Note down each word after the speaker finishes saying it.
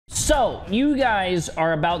So you guys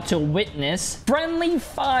are about to witness friendly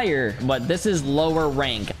fire, but this is lower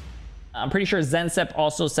rank. I'm pretty sure Zensep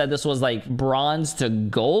also said this was like bronze to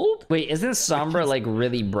gold. Wait, isn't Sombra like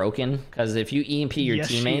really broken? Because if you EMP your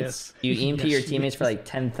teammates, you EMP your teammates for like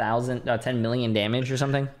 10 million damage or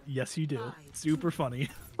something. Yes, you do. Super funny.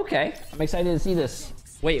 Okay, I'm excited to see this.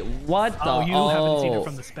 Wait, what the? Oh, you haven't seen it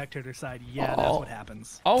from the spectator side. Yeah, that's what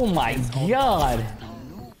happens. Oh my god.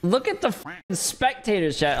 Look at the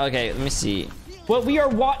spectators chat. Okay, let me see. What we are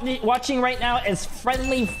watching right now is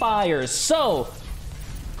friendly fire. So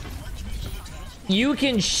you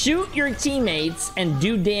can shoot your teammates and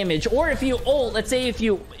do damage, or if you ult, let's say if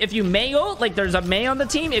you Mei ult, like there's a Mei on the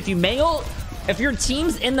team, if you Mei ult, if your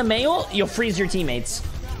team's in the Mei ult, you'll freeze your teammates.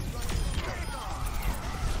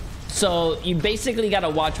 So you basically gotta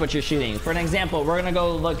watch what you're shooting. For an example, we're gonna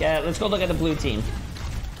go look at, let's go look at the blue team.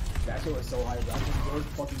 That shit was so high.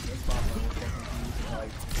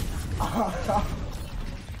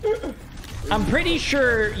 I'm pretty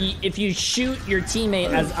sure if you shoot your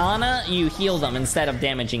teammate as Ana, you heal them instead of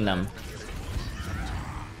damaging them.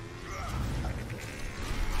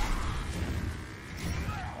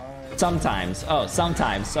 Sometimes. Oh,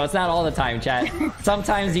 sometimes. So it's not all the time, chat.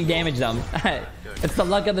 Sometimes you damage them. It's the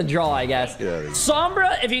luck of the draw, I guess.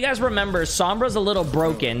 Sombra, if you guys remember, Sombra's a little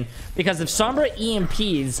broken because if Sombra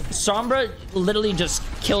EMPs, Sombra literally just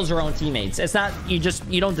kills her own teammates. It's not, you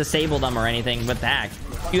don't disable them or anything with the hack.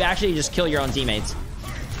 You actually just kill your own teammates.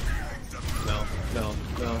 No.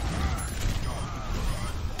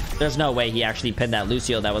 There's no way he actually pinned that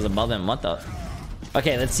Lucio that was above him. What the?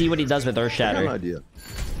 Okay, let's see what he does with Earth I have Shatter. an idea.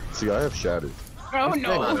 See, I have Shattered. Oh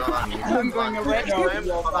no! I'm going away. Tell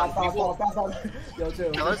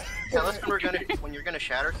us when you're gonna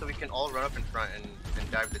shatter, so we can all run up in front and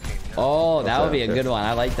dive the team. You know? Oh, that would be a good one.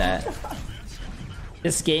 I like that.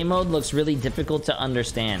 This game mode looks really difficult to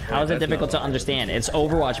understand. How is it difficult to understand? It's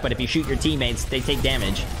Overwatch, but if you shoot your teammates, they take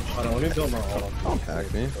damage. Don't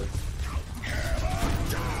hack me.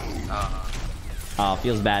 Oh,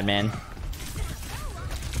 feels bad, man.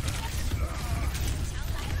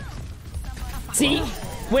 See,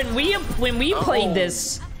 when we played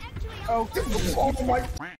this, so the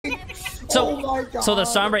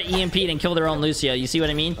Sombra EMP'd and killed their own Lucio. You see what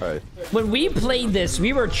I mean? Right. When we played this,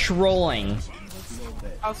 we were trolling.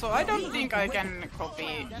 Also, I don't think I can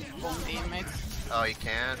copy own teammates. Oh, you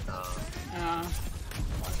can't? Yeah.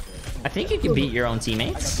 I think you can beat your own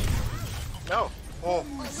teammates. No. Oh.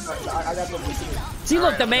 See,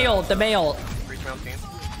 look, the male.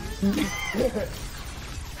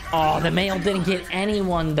 Oh, the male didn't get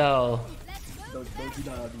anyone though.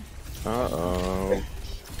 Uh-oh.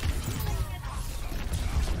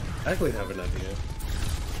 I actually have an idea.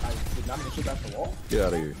 Get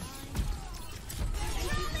out of here.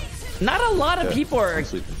 Not a lot of people are.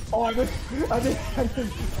 Oh, I did.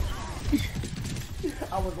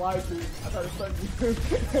 I was lying to you. I tried to stun you.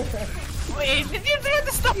 Wait, did you have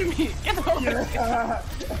to stun me? Get over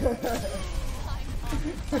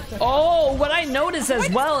Oh, what I noticed as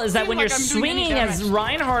well is that when you're swinging as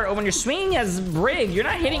Reinhardt or when you're swinging as Brig, you're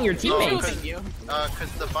not hitting your teammates. Because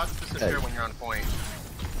the bugs disappear when you're on point.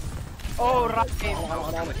 Oh, right.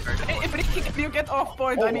 Hey, Brig, if you get off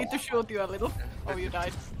point, I need to shoot you a little. Oh, you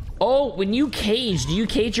died. Oh, when you cage, do you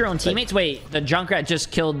cage your own teammates? Wait, the Junkrat just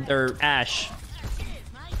killed their Ash.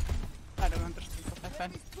 I don't understand what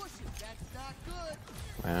happened.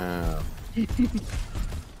 Wow.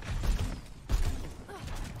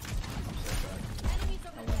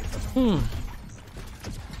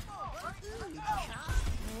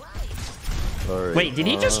 Right, wait, did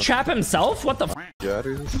he just trap himself? What the f?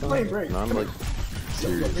 Shattered and stuff? No, I'm like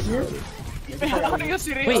serious. Are you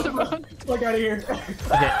serious? Wait. Fuck out of here. Okay.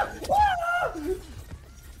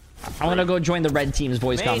 I want to go join the red team's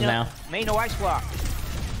voice comms now. Main no ice block.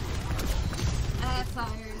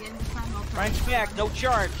 Right back, no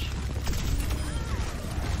charge.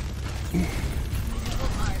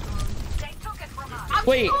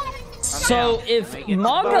 Wait, so if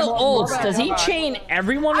Maga ults, does he chain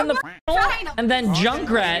everyone in the ult? And then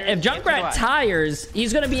Junkrat, if Junkrat tires,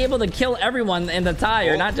 he's gonna be able to kill everyone in the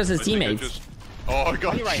tire, not just his teammates. Oh, I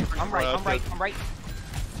got you. I'm right.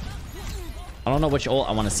 I don't know which ult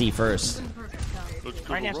I want to see first.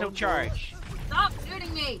 Right now, no charge. Stop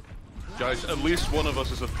shooting me! Guys, at least one of us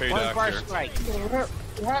is a paid One fire actor. strike.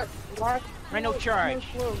 Right, no charge.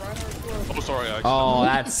 Oh, sorry, Axe. Oh,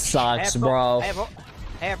 that sucks, bro.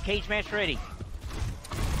 I have cage match ready.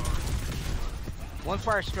 One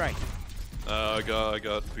fire strike. I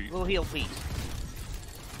got feet. Little heal, please.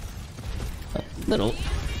 Little.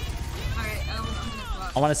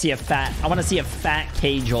 I want to see a fat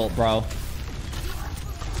cage ult, bro.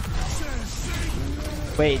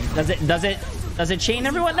 Wait, does it chain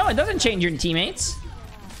everyone? No, it doesn't change your teammates.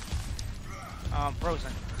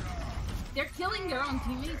 Frozen. They're killing their own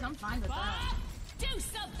teammates. I'm fine with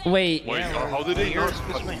that. Wait. Wait, how did they yours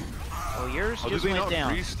not? just went? Oh, yours How just did they went not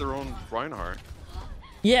down. freeze their own Reinhardt?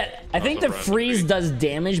 Yeah, I think the random freeze thing. does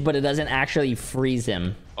damage, but it doesn't actually freeze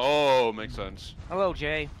him. Oh, makes sense. Hello,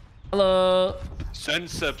 Jay. Hello.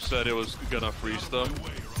 Sensep said it was gonna freeze them.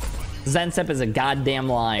 Zensep is a goddamn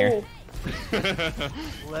liar.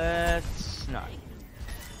 Let's not.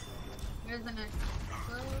 Where's the next?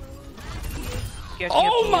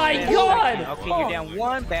 Oh my god! Okay, you're down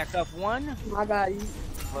one. Back up one. My bad.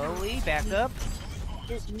 Slowly, back up.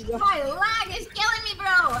 My lag is killing me, bro.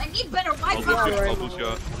 I need better Wi-Fi. Double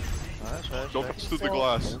shot. Don't pass through the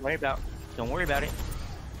glass. Don't worry about it.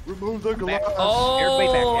 Remove the glass.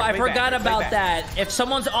 Oh, I everybody forgot back, about everybody that. If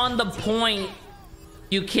someone's on the point,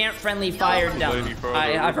 you can't friendly fire them. Lady further,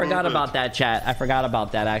 I forgot remove about it. that, chat. I forgot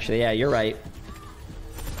about that, actually. Yeah, you're right.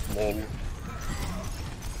 Lol.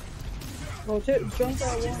 Oh, jump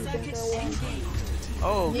that one.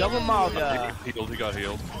 Oh, double mauled. He got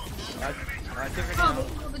healed.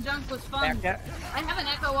 Oh, the junk was fun. Back up. I have an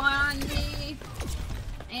echo on me.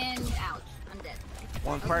 And ouch, I'm dead.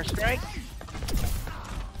 One fire strike.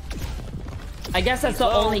 I guess that's the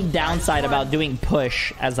only downside about doing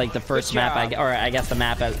push as like the first Good map, job. or I guess the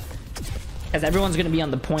map as, because everyone's gonna be on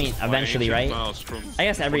the point eventually, My right? ancient mouse from I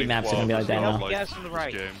guess every map's gonna be like that 2012 now. is Yes, on the this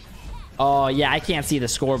right. game. Oh yeah, I can't see the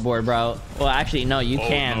scoreboard, bro. Well, actually, no, you Oh,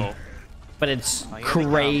 can, no. but it's here they come.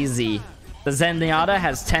 crazy. The Zenyatta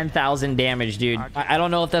has 10,000 damage, dude. I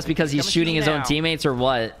don't know if that's because he's Coming shooting to you his own now. teammates or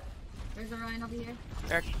what. There's a Ryan over here.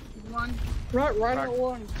 Back. One. Right at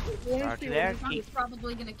one. Roger that. He's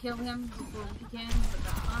probably gonna kill him before he can, but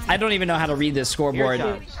that's fine. I don't even know how to read this scoreboard.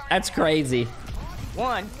 Your time. That's crazy.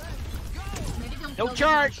 One. Maybe don't No kill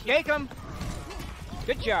charge. Take him.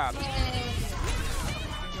 Good job. them.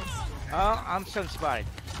 Oh, I'm sun spotted.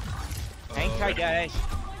 Hang tight, guys.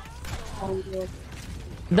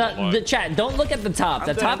 The chat, don't look at the top. I'm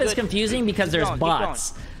The good, top I'm is good. confusing because Keep there's going, keep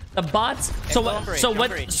bots. The bots. And don't break, don't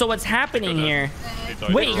break. So what's happening here?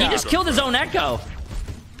 died. Wait, he just killed his own echo.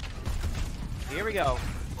 Here we go.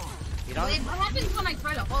 Get on. Wait, what happens when I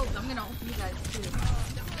try to hold? I'm gonna open you guys too.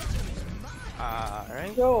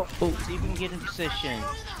 Alright. Go. See if we can get in position.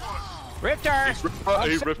 Riptar! He I'm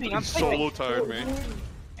ripped sleeping, he I'm solo sleeping. tired me.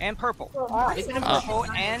 And purple. Sleeping in purple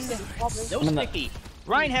and no sticky.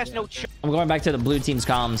 Ryan has no charge. I'm going back to the blue team's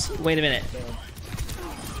comms. Wait a minute.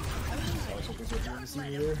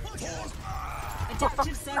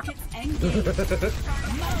 Adaptive circuits engaged.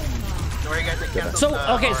 Sorry, guys, I canceled So,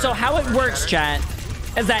 the okay, so how it works, chat,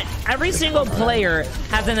 is that every single player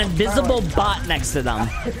has an invisible bot next to them.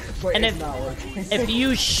 And if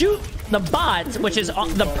you shoot the bot, which is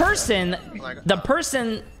the person,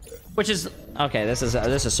 which is, okay, this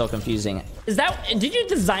is so confusing. Is that, did you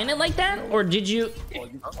design it like that, or did you,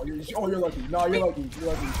 Oh, you're lucky. No, you're lucky.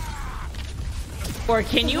 You're lucky. or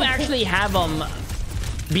can you actually have them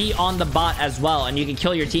be on the bot as well, and you can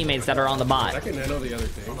kill your teammates that are on the bot? I can handle the other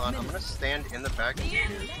thing. Hold on, I'm gonna stand in the back and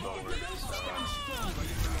shoot forward.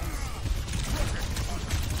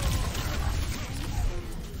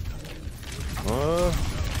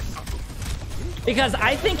 Because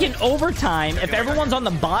I think in overtime, if everyone's on the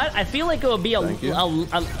bot, I feel like it would be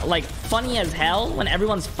like funny as hell when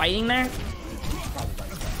everyone's fighting there.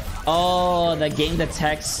 Oh, the game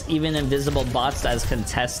detects even invisible bots as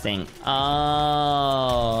contesting.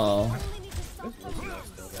 Oh.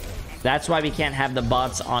 That's why we can't have the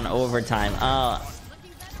bots on overtime. Oh.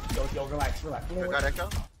 Yo, relax. I got echo.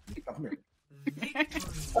 Come here.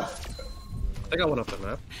 I got one off the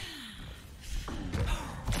map.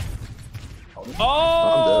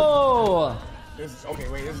 Oh! Okay,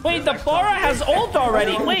 wait, the Pharah has ult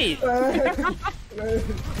already. Wait.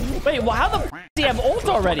 Wait, well, how the f does he have ult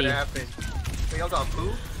already? What happened? Wait, y'all got poo?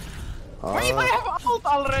 Wait, I have ult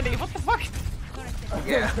already. What the fuck?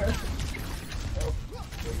 Yeah.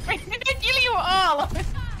 Wait, did I kill you all?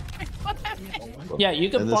 What happened? Yeah, you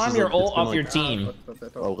can farm your ult off your team.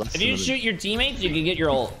 Oh, If you shoot your teammates, you can get your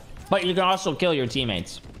ult. But you can also kill your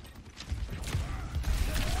teammates.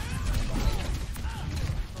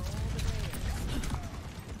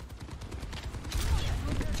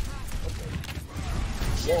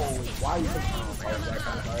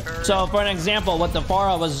 So, for an example, what the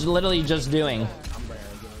Pharah was literally just doing.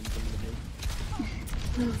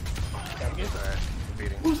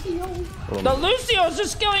 The Lucio's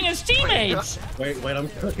just killing his teammates! Wait, I'm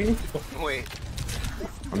cooking. Wait.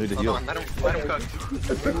 I need to Hold heal. on, let him cook.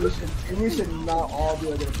 We should not all be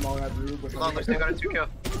like a small ass group. Hold on, they still got a 2 kill.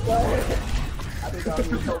 I think that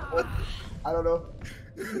would be helpful. I don't know.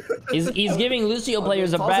 He's giving Lucio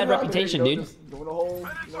players a Toss bad it out there, reputation, you know, dude. just doing a whole,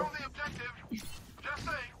 you know.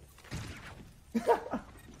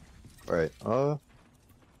 Alright,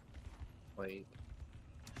 Wait.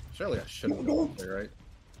 Surely I shouldn't go up there, right?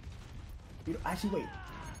 Dude, actually, wait.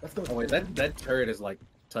 Let's go. Oh wait, that turret is like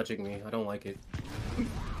touching me. I don't like it.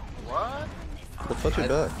 What? well, touch it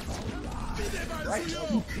back.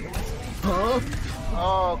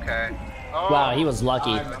 Oh, okay. Oh. Wow, he was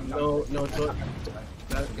lucky. No,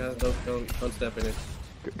 guys, don't step in it.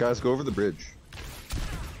 Guys, go over the bridge.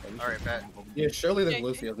 Alright, bet. Yeah, surely this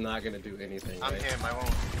Lucio's not gonna do anything, I'm right? him. I won't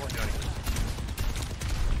do anything.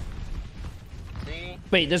 See?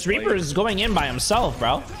 Wait, this Reaper is going in by himself,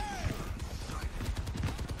 bro.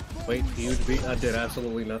 Wait, huge beat. I did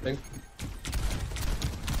absolutely nothing.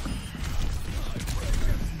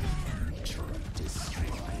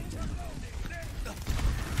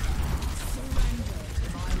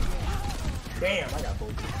 Damn, I got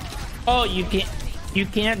both. Oh, you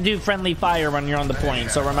can't do friendly fire when you're on the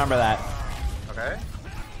point, so remember that. Okay.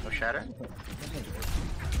 No shatter.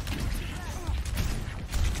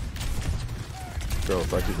 Bro,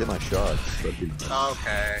 if I could hit my shots, that'd be...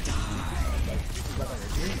 Okay.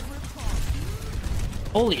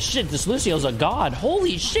 Holy shit, this Lucio's a god.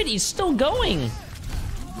 Holy shit, he's still going.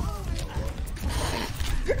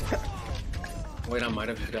 Wait, I might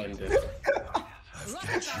have just gotten this.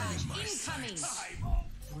 Incoming.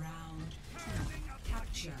 Round 2.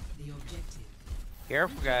 Capture the objective.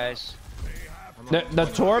 Careful, guys. The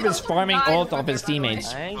Torb is farming ult off his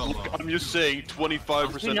teammates. Nice. I'm just saying,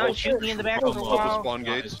 25% Do not ult shoot me in the back for a off the while. spawn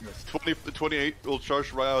gates. 28 will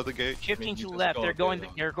charge right out of the gate. Shifting to left. They're going.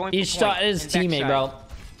 They're going. He for shot point his and teammate, backside.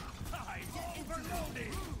 bro.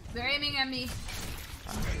 They're aiming at me.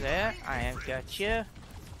 That I have got you.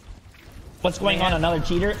 What's going on? Another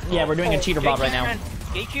cheater? Yeah, we're doing a cheater bot right now.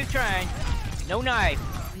 Jay3 trying. No knife.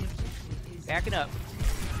 Backing up.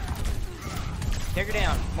 Take her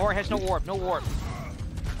down. More has no warp. No warp.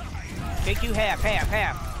 Jay3 half.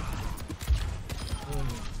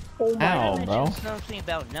 Ow, bro. Something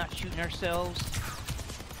about not shooting ourselves.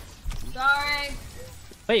 Sorry.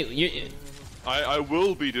 Wait, you... I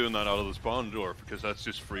will be doing that out of the spawn door because that's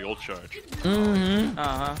just free ult charge. Mm-hmm.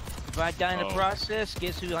 Uh-huh. If I die in the Oh. process,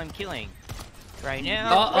 guess who I'm killing? Right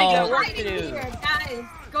now, Uh-oh. we got work Right to in do. here, guys.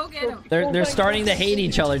 Go get him. They're starting to hate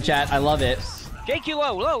each other, chat. I love it.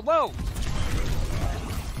 Jay3 low.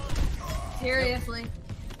 Seriously.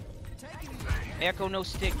 Echo no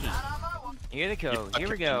sticky. Here they go. Here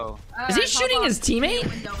we go. Is he shooting his teammate?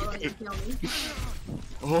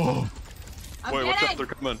 Oh. I'm Wait, watch getting. out, they're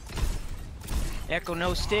coming. Echo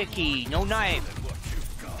no sticky. No knife.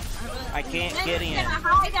 I can't get in. I'm gonna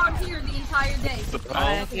hide out here the entire day.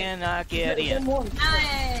 I cannot get in.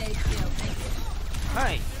 Nice.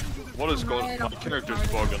 Hi. What is going on? My character's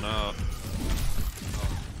bugging out.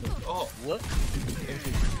 Oh, what?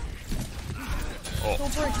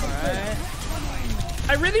 Alright.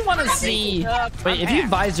 I really want to see... Wait, if you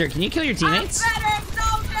visor, can you kill your teammates? I'm better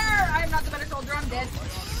soldier. I'm not the better soldier. I'm dead.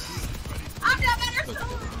 I'm the better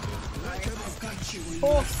soldier.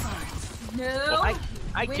 No. Well,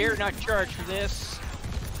 I dare not charge for this.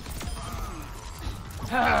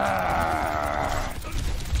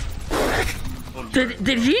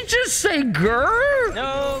 Did he just say grr?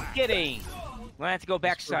 No kidding. We'll have to go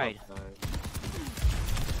backside.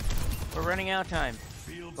 We're running out of time.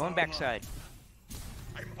 Going backside.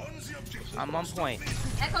 I'm on point.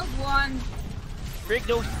 Echo's one. Rig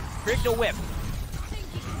the whip.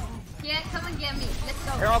 Yeah, come and get me. Let's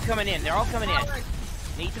go. They're all coming in. They're all coming in.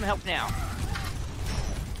 Need some help now.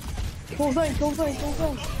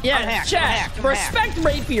 Yeah, I'm hacked, chat. I'm hacked, I'm Respect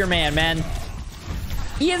Rapier man.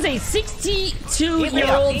 He is a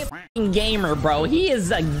 62-year-old gamer, bro. He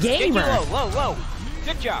is a gamer. Whoa.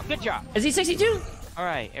 Good job. Is he 62? All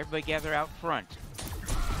right, everybody gather out front.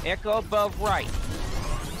 Echo above right.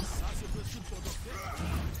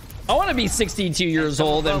 I want to be 62 years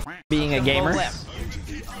old and being a gamer. Left.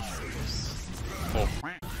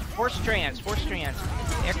 Force strands.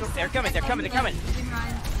 Echo, they're coming.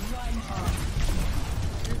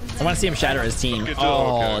 I want to see him shatter his team. Okay.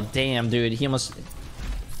 Oh, damn, dude. He almost...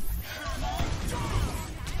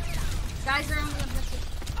 Guys, they're on the objective.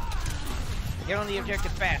 Get on the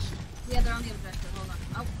objective fast. Yeah, they're on the objective. Hold on.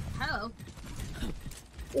 Oh, hello.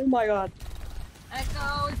 Oh my god.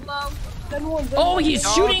 Echo is low. Oh, he's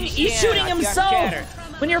shooting. he's He's shattered. shooting I got himself. shattered.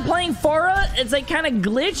 When you're playing Pharah, it's like kind of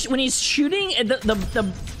glitch. When he's shooting, it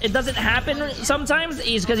doesn't happen sometimes.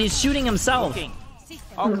 It's because he's shooting himself. Looking.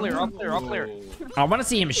 All clear. I want to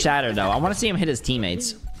see him shatter though. I want to see him hit his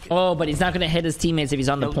teammates. Oh, but he's not gonna hit his teammates if he's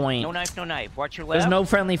on the point. No knife. Watch your left. There's no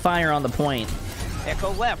friendly fire on the point.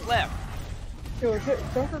 Echo left. Yo,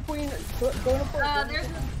 Junker Queen going up front. There's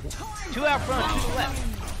Two out front, two left.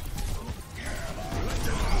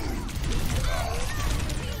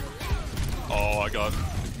 Oh, I got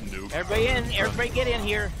nuked. Everybody in. Everybody get in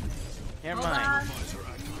here. Never mind.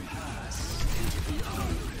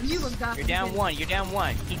 You have got. You're down one. You're down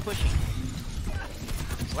one. Keep pushing.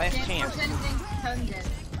 Last chance.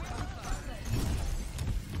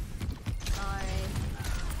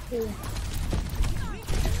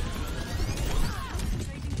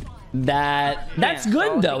 That's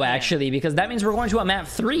good though, actually, because that means we're going to a map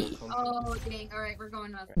 3. Oh, dang. All right, we're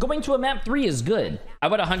going up. Going to a map 3 is good. I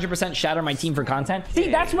would 100% shatter my team for content. See,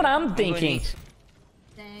 that's what I'm thinking.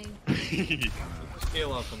 Dang.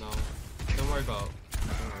 Scale up now. Don't worry about.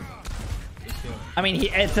 I mean,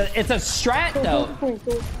 it's a strat though.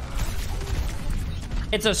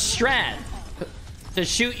 It's a strat to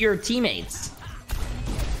shoot your teammates.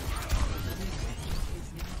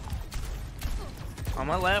 On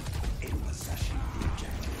my left.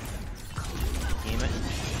 Damn it.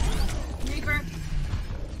 Reaper.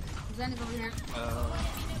 Zen is over here.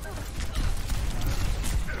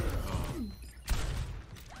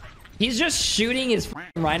 He's just shooting his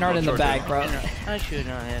Reinhardt in the back, bro. I should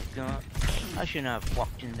not have gone. I should not have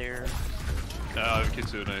walked in there. I have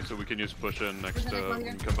Kitsune, so we can just push in next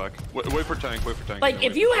and come back. Wait for tank, Like,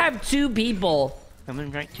 if you have 2 people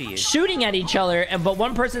coming right to you shooting at each other, but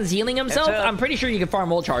one person's healing himself, I'm pretty sure you can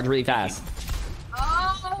farm ult charge really fast.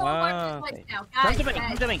 Oh, Come to me,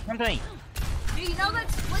 come to me, come to me. Do you know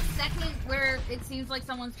that split second where it seems like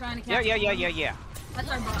someone's trying to catch? Yeah. That's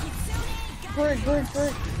our boss. Great.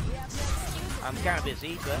 I'm kind of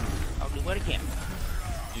busy, but I'll do what I can.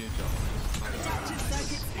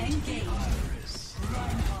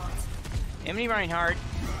 Emily Reinhardt.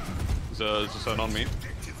 Is the sun on me?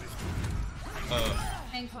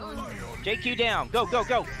 Thanks, Owen. JQ down. Go. Go,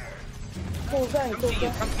 Zen, go,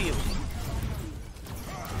 Zen. Come to you.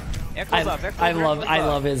 Echo's up. I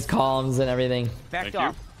love his calms and everything. Backed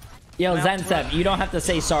off. Yo, Zensep, you don't have to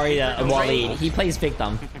say sorry to Waleed. He plays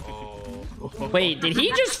victim. Wait, did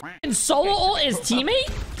he just f***ing solo ult his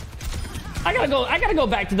teammate? I gotta go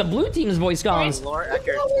back to the blue team's voice comms. Lore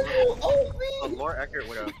Eckert. Lore Eckert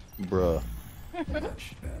would have. Bruh.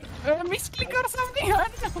 Misclick or something? I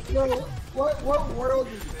don't know. What world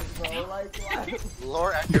is this, bro? Like,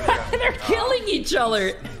 Lore Eckert would have. They're killing each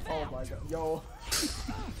other. oh my god, yo.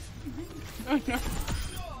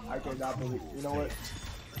 I cannot believe. You know what?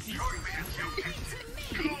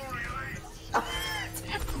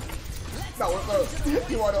 No, what's up?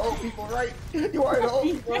 You want to hold people, right? You want to hold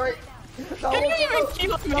people, right? No, Can you even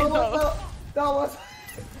kill me though? No, what's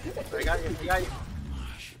up? I got you.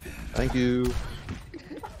 Thank you.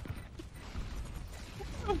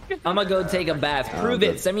 I'm gonna go take a bath. Prove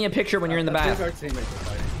it. Send me a picture when you're in the bath.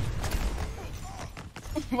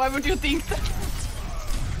 Why would you think that?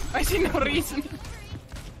 I see no reason.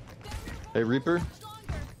 Hey, Reaper.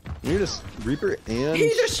 You need a Reaper and. He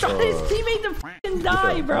just shot his teammate to f***ing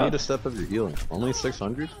die, You bro. need to step up your healing. Only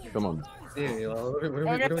 600? Come on. Yeah, what are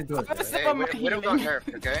we doing? Hey, Widow got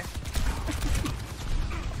nerfed, okay?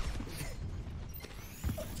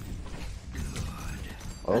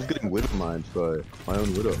 I was getting Widow mined by my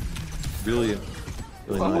own Widow. Really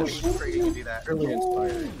nice. Really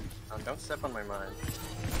inspiring. Don't step on my mind.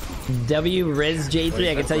 W Riz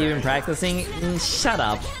J3, I can tell you've been practicing. Shut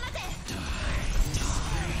up.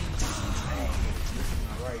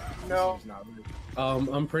 No.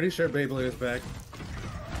 I'm pretty sure Beyblade is back.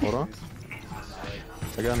 Hold on.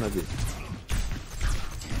 I got an idea.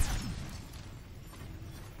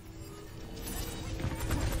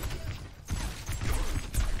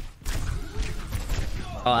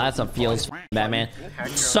 Oh, that's a feels Batman.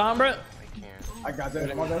 Sombra. I got that.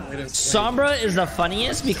 Sombra is the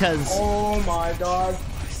funniest because. Oh my god.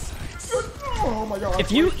 Oh my god.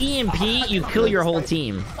 If you EMP, you kill your whole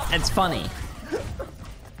team. It's funny.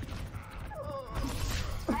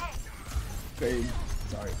 Babe,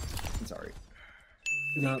 sorry. I'm sorry.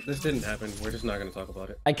 No, this didn't happen. We're just not gonna talk about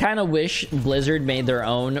it. I kind of wish Blizzard made their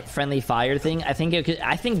own friendly fire thing. I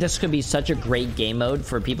think this could be such a great game mode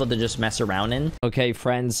for people to just mess around in. Okay,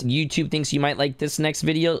 friends, YouTube thinks you might like this next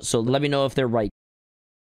video, so let me know if they're right.